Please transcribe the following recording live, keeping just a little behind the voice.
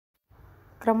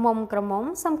ក្រមុំ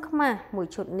សំខ្មាស់មួយ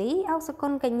ឈុតនេះអោសកុ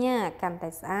នកញ្ញាកាន់តែ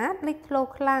ស្អាតលេចធ្លោ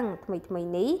ខ្លាំងថ្មី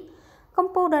នេះក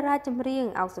ម្ពុជាតារាចម្រៀង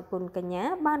អោសកុនកញ្ញា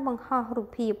បានបង្ហោះរូប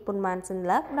ភាពប៉ុន្មានសន្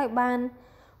លឹកដោយបាន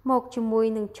មកជាមួយ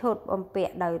នឹងឈុតបំពា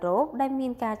ក់ដោយរ៉ូបដែលមា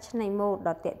នការច្នៃម៉ូដ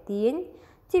ដ៏ទាក់ទាញ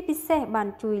ជាពិសេសបាន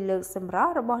ជួយលើកសម្រ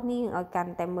ស់របស់នាងឲ្យកា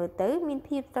ន់តែមើលទៅមាន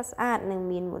ភាពស្រស់ស្អាតនិង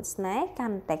មានមន្តស្នេហ៍កា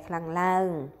ន់តែខ្លាំងឡើង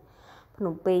ភ្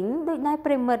នំពេញដោយដែល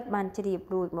ប្រិមិត្តបានជ្រាប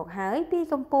រួចមកហើយពី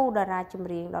កម្ពុជាតារាចម្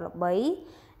រៀងដ៏ល្បី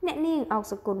អ្នកនាងអោ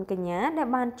សកុនកញ្ញាដែល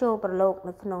បានចូលប្រឡូក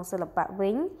នៅក្នុងសិល្បៈវិ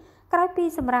ញក្រោយពី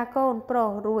សម្រាប់កូនប្រុស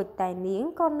រួចតែនាង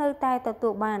ក៏នៅតែទទួ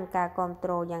លបានការគាំទ្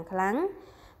រយ៉ាងខ្លាំង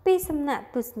ពីសំណាក់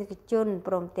ទស្សនិកជន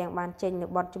ព្រមទាំងបានចេញនូ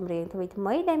វបទចម្រៀងថ្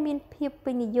មីដែលមានភាព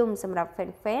ពេញនិយមសម្រាប់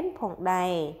fan ផងដែ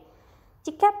រ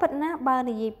ជាការពិតណាស់បើ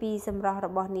និយាយពីសម្រស់រ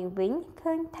បស់នាងវិញ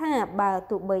ឃើញថាបើ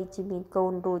ទោះបីជាមានកូ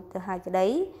នរួចទៅហើយក្តី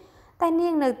តែនា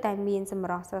ងនៅតែមានសម្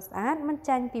រស់ស្រស់ស្អាតមិន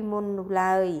ចាញ់ពីមុននោះ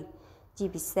ឡើយជា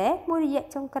ពិសេសមួយរយៈ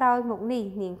ចុងក្រោយមកនេះ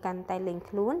នាងកាន់តែលេង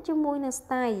ខ្លួនជាមួយនឹងស្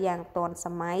ទាយយ៉ាងទាន់ស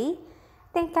ម័យ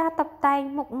ទាំងការតុបតែង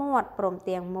មុខមាត់ព្រម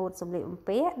ទាំងម៉ូដសម្លៀកបំ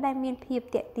ពាក់ដែលមានភាព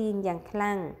ទាក់ទាញយ៉ាងខ្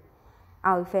លាំង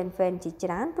ឲ្យ fan ជាច្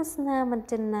រើនទស្សនាមិន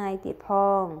ចិនណាយទៀតផ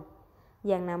ង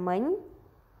យ៉ាងណាមិញ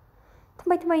ថ្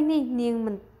មីនេះនាង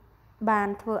មិនបាន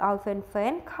ធ្វើឲ្យ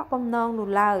fan ខកបំណងនោះ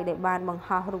ឡើយដែលបានបង្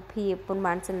ហោះរូបភាពប៉ុន្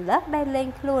មានសន្លឹកដែលលេង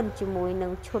ខ្លួនជាមួយនឹ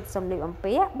ងឈុតសម្លៀកបំ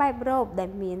ពាក់បែបរ៉ូបដែល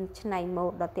មានច្នៃម៉ូ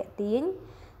ដដ៏ទាក់ទាញ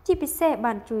ជាពិសេស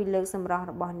បានជួយលើកសម្រស់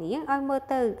របស់នាងឲ្យមើល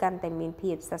ទៅកាន់តែមាន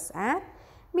ភាពស្រស់ស្អាត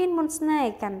មានមន្តស្នេ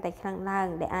ហ៍កាន់តែខ្លាំងឡើង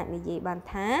ដែលអាចនិយាយបាន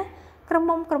ថាក្រ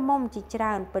មុំជាច្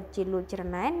រើនពិតជាលួចច្រ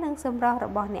ណែននឹងសម្រស់រ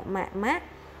បស់អ្នកម៉ាក់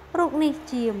រូបនេះ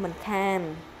ជាមិនខាន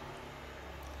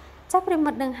ចាប់ប្រិមិ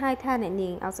ត្តនឹងហើយថាអ្នកនា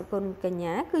ងអោសកុនកញ្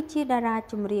ញាគឺជាតារា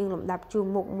ចម្រៀងលំដាប់ជួរ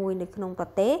មុខមួយនៅក្នុងប្រ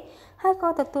ទេសហើយក៏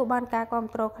ទទួលបានការគាំ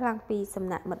ទ្រខ្លាំងពីសំ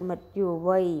ណាក់មិត្តយុវ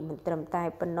វ័យមិនត្រឹមតែ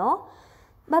ប៉ុណ្ណោះ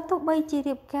បើទោះបីជា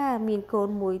រៀបការមានកូន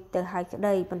មួយទៅហើយក្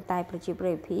តីប៉ុន្តែប្រជាប្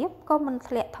រិយភាពក៏មិន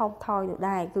ធ្លាក់ថមថយនោះ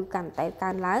ដែរគឺកាន់តែ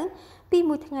កើនឡើងពី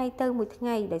មួយថ្ងៃទៅមួយថ្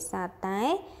ងៃដោយសារតែ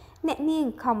អ្នកនាង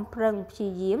ខំប្រឹងព្យា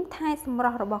យាមថែសម្រ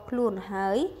ស់របស់ខ្លួនហើ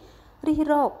យរិះ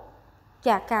រក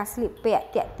ចាការស្លៀកពាក់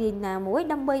តាក់ទាញណាមួយ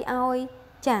ដើម្បីឲ្យ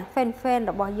ចា fan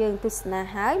របស់យើងទស្សនា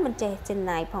ហើយមិនចេះចិន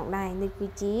ណាយផងដែរនេះគឺ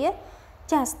ជា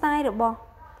ចា style របស់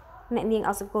អ្នកនាង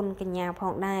អោសកុនកញ្ញាផ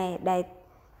ងដែរដែល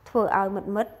ធ្វើឲ្យ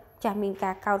មិត្តចាស់មាន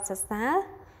ការកោតសរសើរ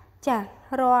ចា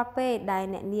រាល់ពេលដែល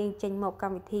អ្នកនាងចេញមកក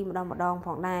ម្មវិធីម្ដងផ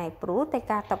ងដែរព្រោះតែ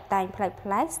ការតុបតែងប្លែ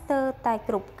កស្ទើរតែ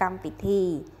គ្រប់កម្មវិធី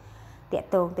តាក់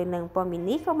ទងទៅនឹងព័ត៌មាន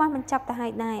នេះក៏បានបញ្ចប់ទៅហើ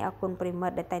យដែរអរគុណប្រិមិ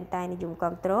ត្តដែលតែងនិយម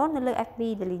គាំទ្រនៅលើ FB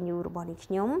Daily News របស់នេះ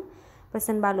ខ្ញុំប្រ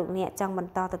សិនបើលោកអ្នកចង់ប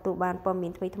ន្តទទួលបានព័ត៌មា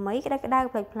នថ្មីក្តៅ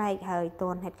ប្លែកហើយទា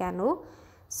ន់ហេតុការណ៍នោះ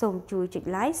សូមជួយចុច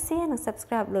Like Share និង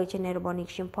Subscribe លើ Channel របស់នេះ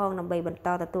ខ្ញុំផងដើម្បីបន្ត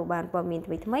ទទួលបានព័ត៌មាន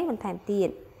ថ្មីបន្ថែមទៀត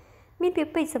មានពាក្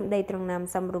យពេចន៍សម្ដីត្រង់ណាំ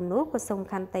សំរុំនោះក៏សូម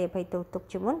ខន្តីអភ័យទោសទុក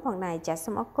ជាមុនផងដែរចាស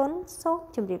សូមអរគុណសូម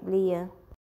ជម្រាបលា